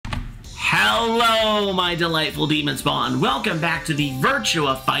Hello, my delightful demon spawn. Welcome back to the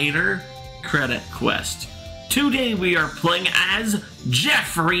Virtua Fighter credit quest. Today we are playing as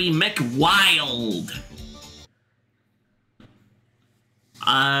Jeffry McWild.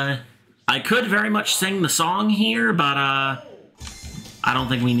 I could very much sing the song here, but I don't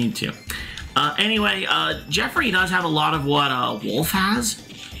think we need to. Anyway, Jeffry does have a lot of what Wolf has.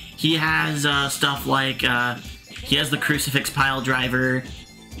 He has stuff like he has the crucifix pile driver.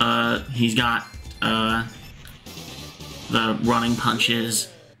 He's got the running punches,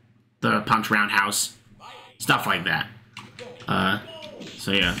 the punch roundhouse, stuff like that.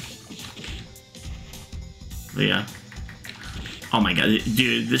 So yeah. But yeah. Oh my god,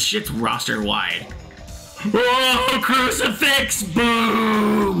 dude, this shit's roster wide. Oh, crucifix!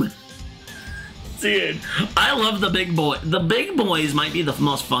 Boom! Dude, I love the big boy. The big boys might be the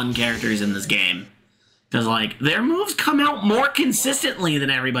most fun characters in this game. Because, like, their moves come out more consistently than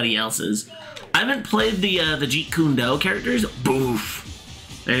everybody else's. I haven't played the Jeet Kune Do characters.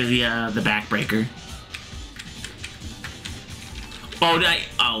 Boof. There's the backbreaker. Oh,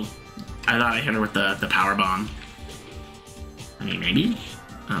 I thought I hit her with the power bomb. I mean, maybe?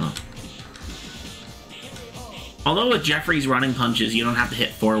 I don't know. Although with Jeffrey's running punches, you don't have to hit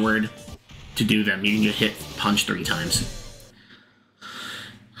forward to do them. You can just hit punch 3 times.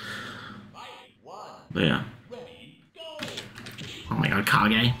 But yeah. Oh my god,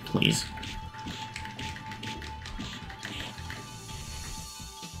 Kage, please.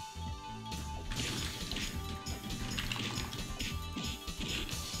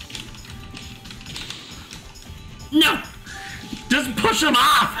 No! Just push him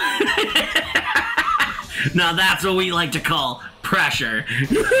off! Now that's what we like to call pressure.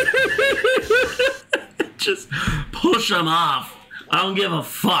 Just push him off. I don't give a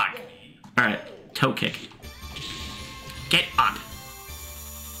fuck. Alright. Toe kick. Get up.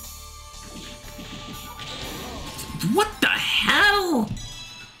 What the hell?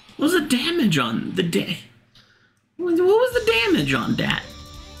 What was the damage on the What was the damage on that?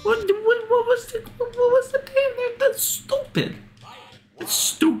 What was the damage? That's stupid. That's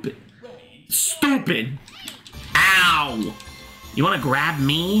stupid. Stupid. Ow. You want to grab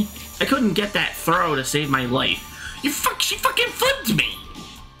me? I couldn't get that throw to save my life. She fucking flipped me.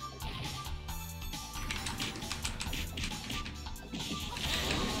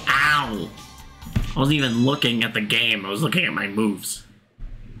 Ow! I wasn't even looking at the game, I was looking at my moves.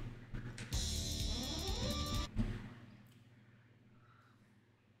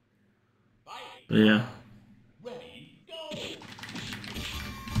 But yeah.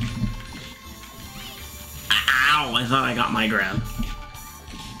 Ow! I thought I got my grab.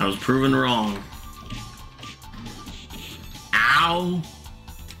 I was proven wrong. Ow!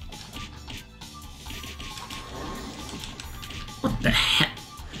 What the heck?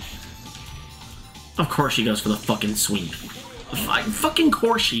 Of course she goes for the fucking sweep. Fucking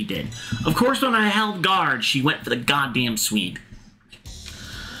course she did. Of course when I held guard, she went for the goddamn sweep.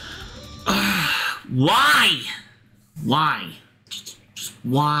 Why? Why? Just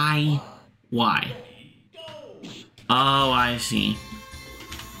why? Why? Oh, I see.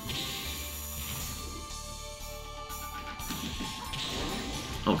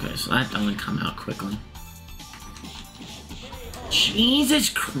 Okay, so that doesn't come out quickly. Jesus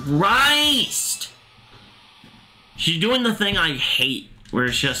Christ! She's doing the thing I hate, where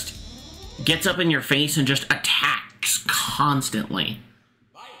it's just gets up in your face and just attacks constantly.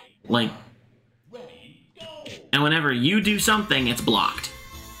 Like, and whenever you do something, it's blocked.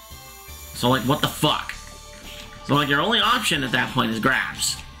 So, like, what the fuck? So, like, your only option at that point is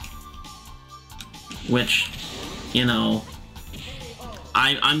grabs. Which, you know,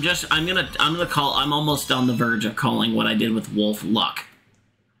 I'm almost on the verge of calling what I did with Wolf luck.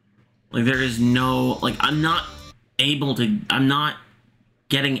 Like, there is no, like, I'm not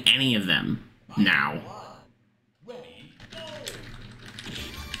getting any of them now.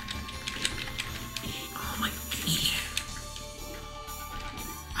 Oh my,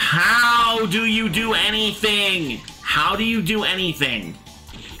 how do you do anything? How do you do anything?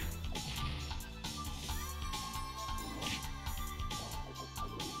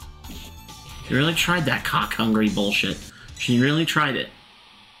 She really tried that cock-hungry bullshit. She really tried it.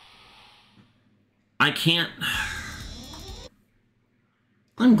 I can't...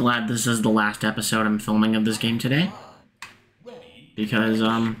 I'm glad this is the last episode I'm filming of this game today. Because,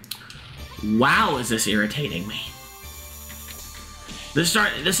 wow, is this irritating me. This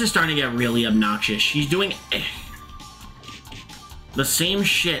is starting to get really obnoxious. She's doing the same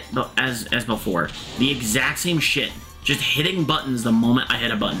shit as before. The exact same shit. Just hitting buttons the moment I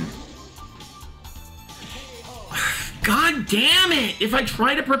hit a button. God God damn it! If I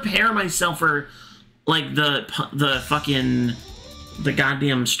try to prepare myself for, like, the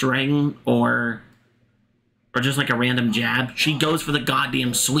goddamn string, or just like a random jab, she goes for the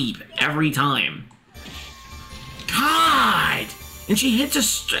goddamn sweep every time. God! And she hits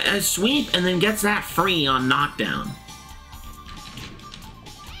a sweep and then gets that free on knockdown.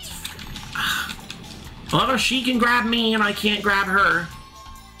 However, she can grab me and I can't grab her.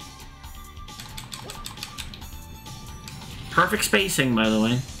 Perfect spacing, by the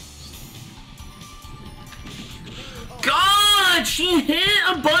way. God, she hit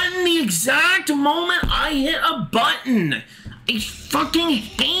a button the exact moment I hit a button. I fucking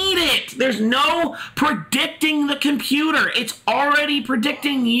hate it. There's no predicting the computer. It's already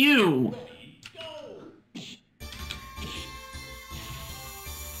predicting you.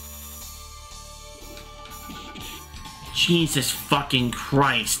 Jesus fucking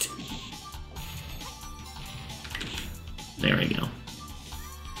Christ. There we go.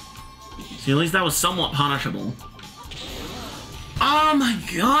 See, at least that was somewhat punishable. Oh my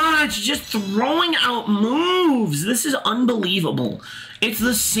god, it's just throwing out moves. This is unbelievable. It's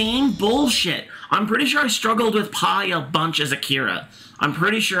the same bullshit. I'm pretty sure I struggled with Pi a bunch as Akira. I'm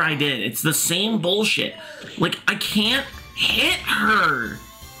pretty sure I did. It's the same bullshit. Like, I can't hit her.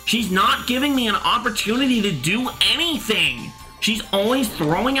 She's not giving me an opportunity to do anything. She's always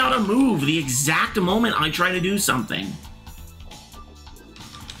throwing out a move the exact moment I try to do something.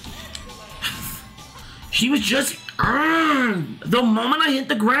 She was just... the moment I hit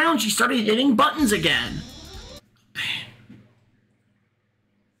the ground, she started hitting buttons again.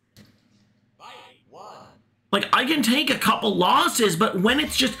 Like, I can take a couple losses, but when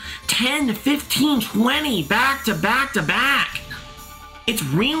it's just 10, 15, 20, back to back to back, it's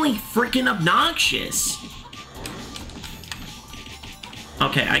really freaking obnoxious.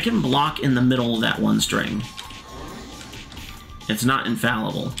 Okay, I can block in the middle of that one string. It's not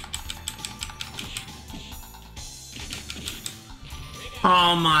infallible.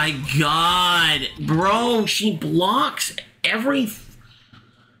 Oh my god, bro, she blocks every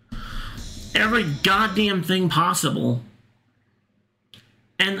goddamn thing possible.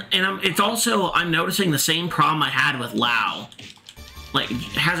 And it's also, I'm noticing the same problem I had with Lau. Like,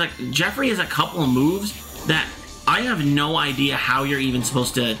 Jeffry has a couple of moves that I have no idea how you're even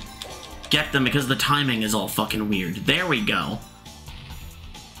supposed to get them because the timing is all fucking weird. There we go.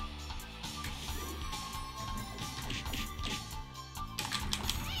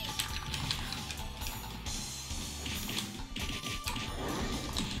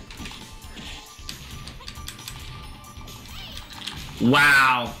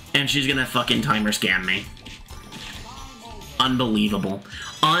 Wow. And she's gonna fucking timer scam me. Unbelievable.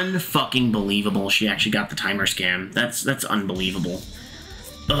 Unfucking believable. She actually got the timer scam. That's unbelievable.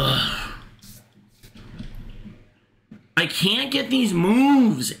 Ugh. I can't get these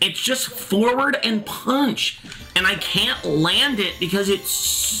moves. It's just forward and punch. And I can't land it because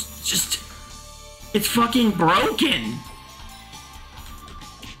it's just... it's fucking broken.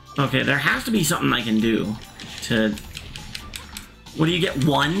 Okay, there has to be something I can do to... What do you get?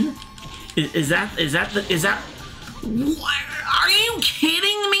 1? Is that what? Are you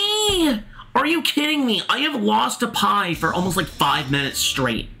kidding me? Are you kidding me? I have lost to Pi for almost like 5 minutes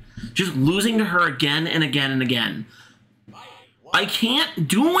straight. Just losing to her again and again and again. I can't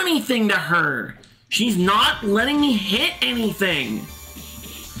do anything to her. She's not letting me hit anything.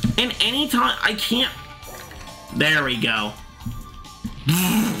 And anytime I can't... There we go.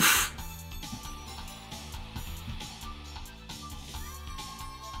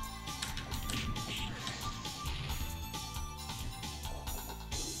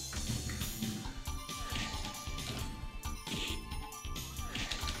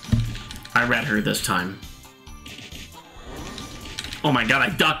 I read her this time. Oh my god, I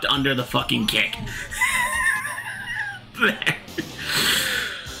ducked under the fucking kick. There.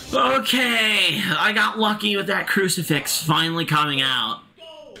 Okay, I got lucky with that crucifix finally coming out.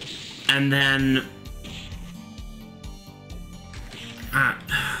 And then... I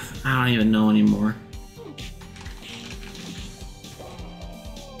don't even know anymore.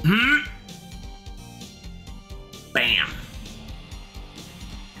 Bam.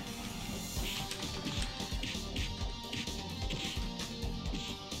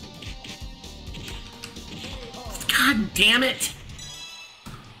 God damn it!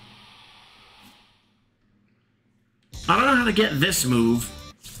 I don't know how to get this move.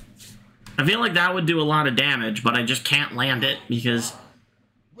 I feel like that would do a lot of damage, but I just can't land it because...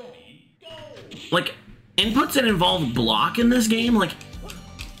 Like, inputs that involve block in this game, like...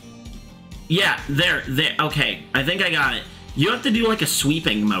 Yeah, there, okay, I think I got it. You have to do like a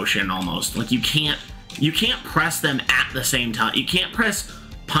sweeping motion almost. Like, you can't you can't press them at the same time. You can't press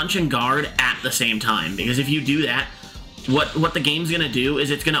punch and guard at the same time, because if you do that, what the game's gonna do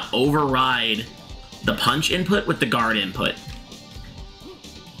is it's gonna override the punch input with the guard input.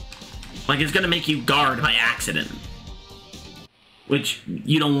 Like, it's gonna make you guard by accident, which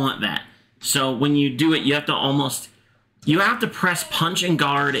you don't want that. So when you do it, you have to press punch and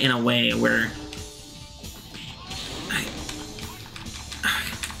guard in a way where...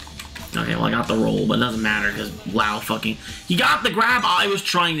 Okay, well, I got the roll, but it doesn't matter because wow, fucking... He got the grab I was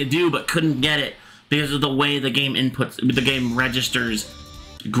trying to do, but couldn't get it because of the way the game registers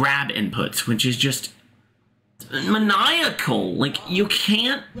grab inputs, which is just maniacal. Like, you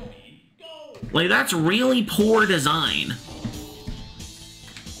can't... Like, that's really poor design.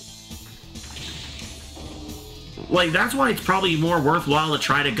 Like, that's why it's probably more worthwhile to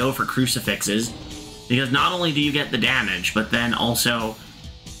try to go for crucifixes, because not only do you get the damage, but then also...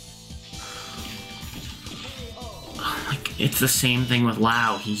 It's the same thing with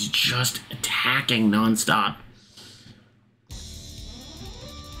Lau. He's just attacking nonstop.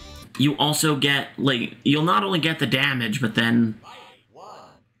 You also get, like, you'll not only get the damage, but then...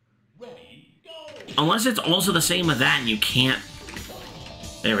 Unless it's also the same with that and you can't...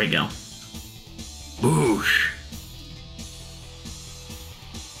 There we go. Boosh.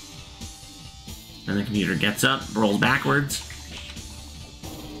 And the computer gets up, rolls backwards.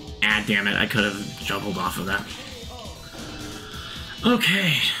 Ah, damn it, I could have juggled off of that.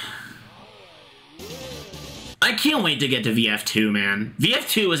 Okay. I can't wait to get to VF2, man.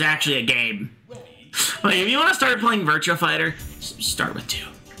 VF2 is actually a game. Like, if you want to start playing Virtua Fighter, start with 2.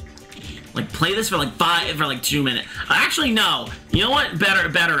 Like, play this for like 2 minutes. Actually, no. You know what?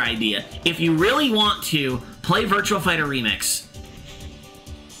 Better idea. If you really want to, play Virtua Fighter Remix.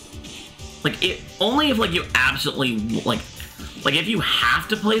 Like, only if, like, you absolutely, like, if you have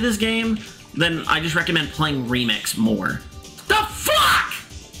to play this game, then I just recommend playing Remix more. The fuck?!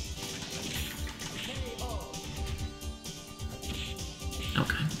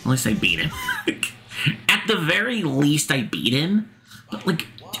 Okay, at least I beat him. At the very least, I beat him. But, like,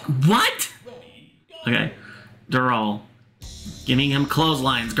 what? Okay, Dural. Giving him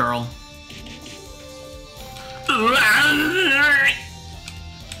clotheslines, girl. Ah.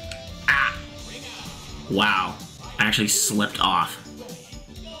 Wow, I actually slipped off.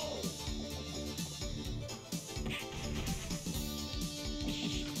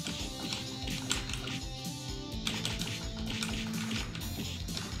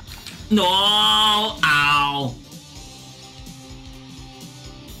 No! Ow!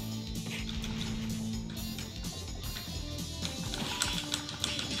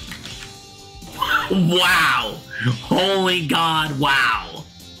 Wow! Holy God, wow!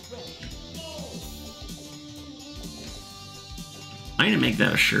 I need to make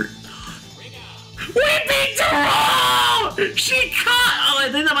that a shirt. We beat Dural! She caught! Oh, I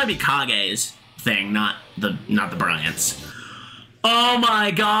think that might be Kage's thing, not the Bryant's. Oh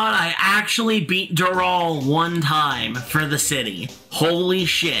my God, I actually beat Dural one time for the city. Holy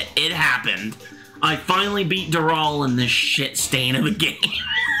shit, it happened. I finally beat Dural in this shit stain of a game.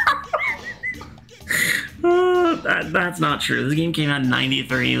 That's not true. This game came out in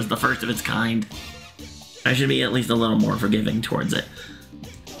 '93. It was the first of its kind. I should be at least a little more forgiving towards it.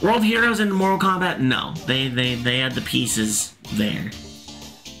 World Heroes in Mortal Kombat? No. They had the pieces there.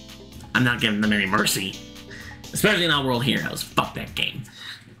 I'm not giving them any mercy. Especially not World Heroes. Fuck that game.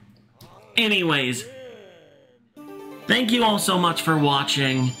 Anyways, thank you all so much for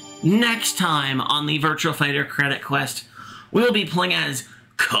watching. Next time on the Virtua Fighter Credit Quest, we will be playing as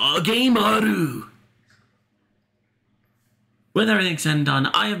Kagemaru. With everything said and done,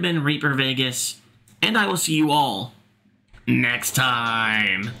 I have been Reaper Vegas, and I will see you all next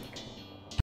time.